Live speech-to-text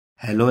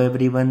Hello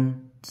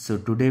everyone. So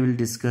today we'll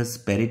discuss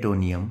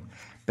peritoneum.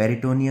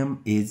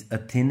 Peritoneum is a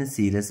thin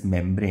serous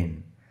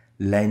membrane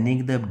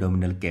lining the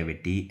abdominal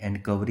cavity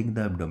and covering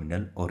the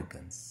abdominal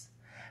organs.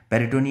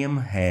 Peritoneum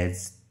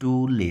has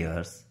two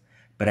layers,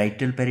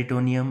 parietal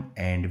peritoneum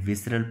and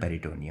visceral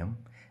peritoneum.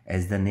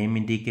 As the name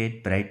indicates,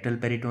 parietal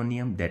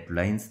peritoneum that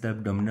lines the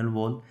abdominal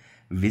wall,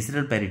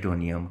 visceral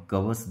peritoneum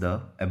covers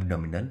the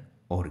abdominal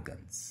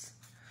organs.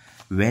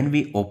 When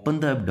we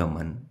open the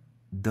abdomen,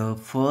 the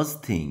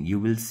first thing you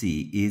will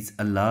see is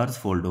a large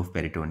fold of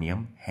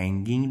peritoneum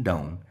hanging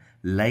down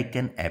like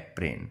an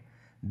apron.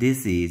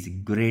 This is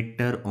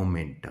greater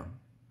omentum.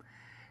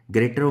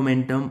 Greater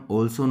omentum,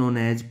 also known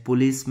as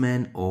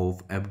policeman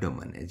of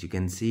abdomen. As you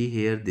can see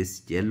here,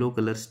 this yellow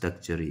color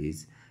structure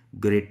is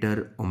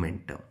greater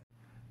omentum.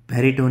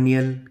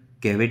 Peritoneal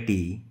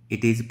cavity,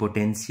 it is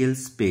potential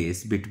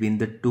space between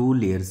the two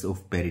layers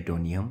of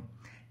peritoneum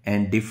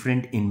and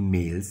different in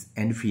males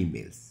and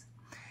females.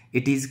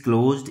 It is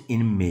closed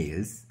in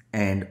males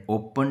and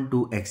open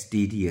to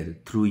exterior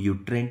through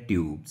uterine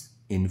tubes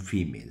in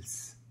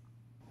females.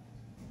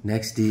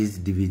 Next is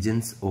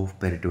divisions of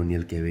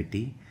peritoneal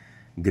cavity.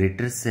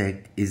 Greater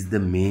sac is the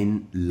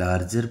main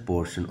larger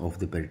portion of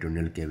the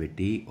peritoneal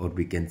cavity, or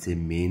we can say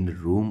main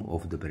room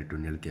of the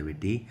peritoneal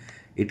cavity.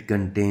 It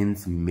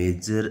contains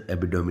major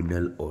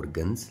abdominal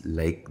organs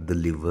like the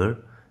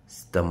liver,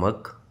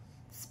 stomach,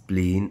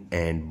 spleen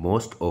and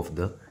most of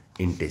the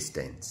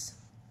intestines.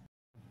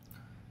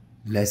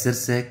 Lesser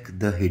sac,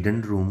 the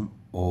hidden room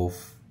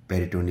of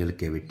peritoneal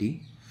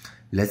cavity.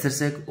 Lesser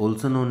sac,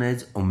 also known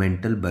as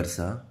omental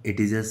bursa,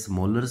 it is a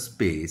smaller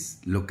space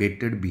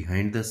located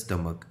behind the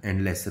stomach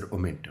and lesser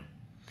omentum.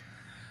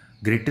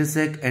 Greater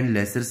sac and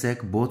lesser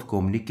sac both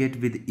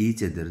communicate with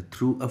each other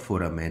through a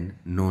foramen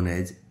known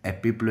as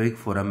epiploic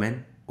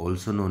foramen,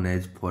 also known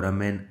as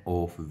foramen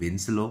of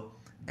Winslow,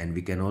 and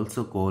we can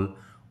also call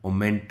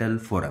omental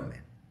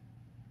foramen.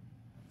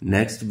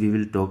 Next, we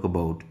will talk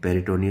about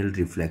peritoneal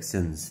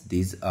reflections.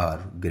 These are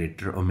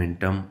greater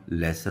omentum,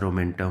 lesser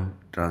omentum,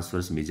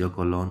 transverse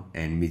mesocolon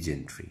and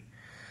mesentery.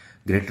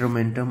 Greater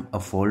omentum, a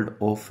fold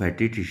of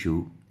fatty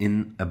tissue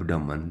in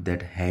abdomen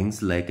that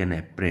hangs like an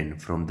apron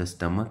from the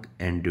stomach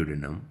and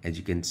duodenum. As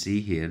you can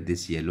see here,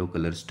 this yellow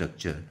color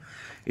structure.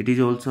 It is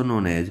also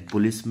known as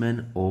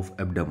policeman of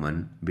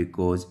abdomen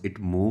because it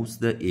moves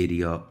the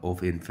area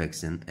of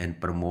infection and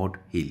promote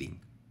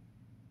healing.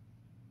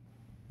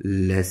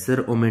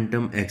 Lesser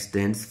omentum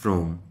extends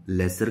from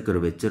lesser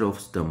curvature of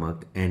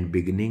stomach and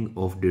beginning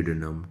of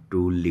duodenum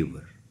to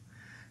liver.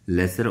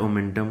 Lesser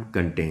omentum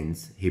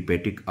contains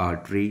hepatic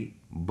artery,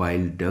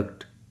 bile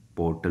duct,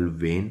 portal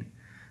vein.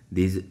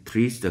 These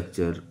three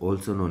structures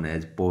also known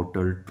as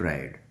portal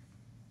triad.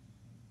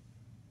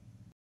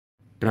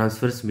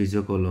 Transverse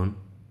mesocolon.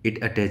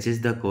 It attaches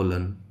the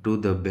colon to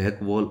the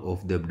back wall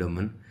of the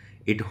abdomen.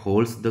 It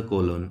holds the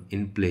colon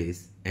in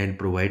place and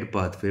provide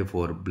pathway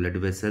for blood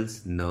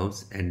vessels,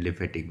 nerves and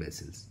lymphatic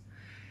vessels.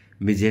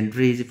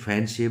 Mesentery is a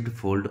fan-shaped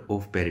fold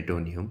of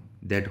peritoneum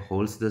that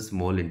holds the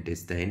small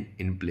intestine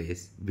in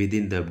place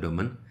within the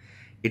abdomen.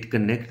 It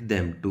connects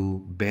them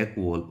to back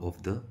wall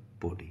of the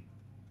body.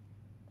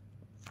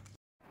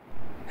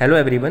 Hello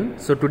everyone.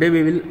 So today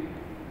we will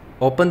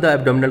open the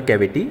abdominal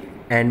cavity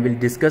and we'll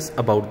discuss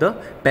about the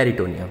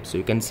peritoneum. So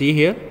you can see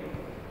here,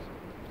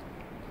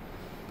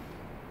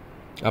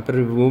 after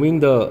removing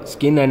the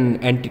skin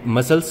and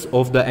muscles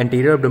of the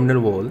anterior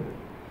abdominal wall.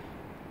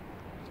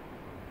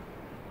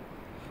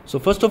 So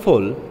first of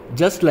all,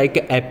 just like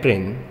an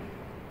apron,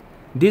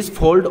 this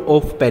fold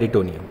of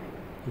peritoneum,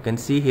 you can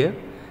see here,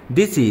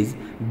 this is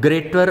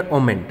greater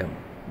omentum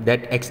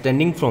that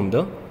extending from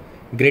the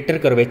greater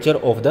curvature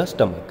of the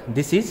stomach.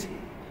 This is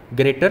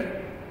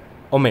greater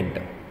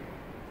omentum.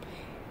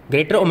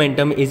 Greater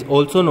omentum is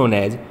also known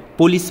as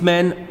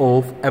policeman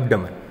of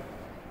abdomen.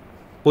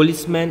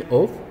 Policeman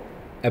of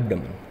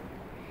abdomen.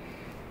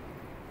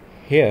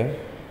 Here,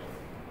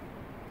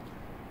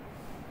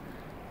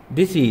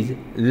 this is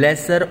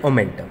lesser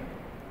omentum.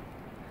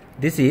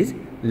 This is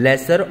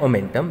lesser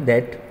omentum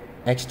that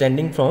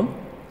extending from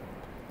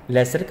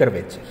lesser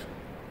curvature.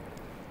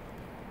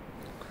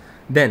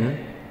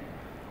 Then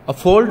a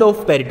fold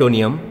of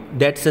peritoneum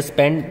that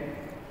suspend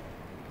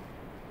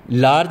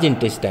large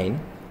intestine.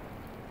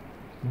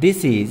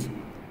 This is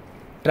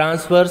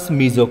transverse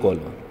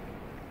mesocolon.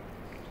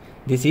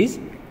 This is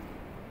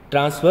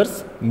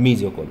transverse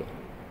mesocolon.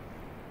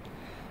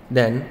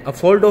 Then a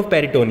fold of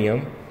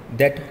peritoneum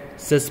that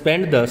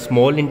suspend the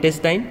small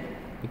intestine.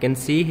 You can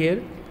see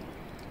here,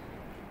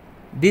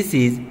 this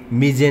is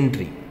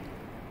mesentery.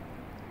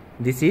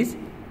 This is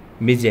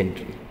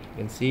mesentery. You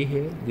can see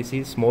here, this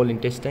is small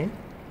intestine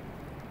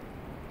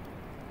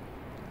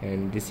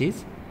and this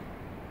is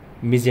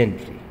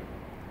mesentery.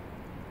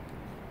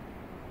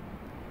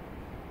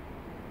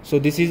 So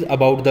this is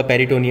about the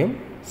peritoneum,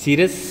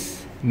 serous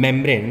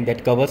membrane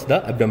that covers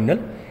the abdominal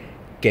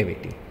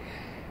cavity.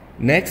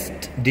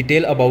 Next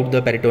detail about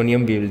the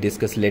peritoneum we will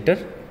discuss later.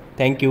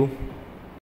 Thank you.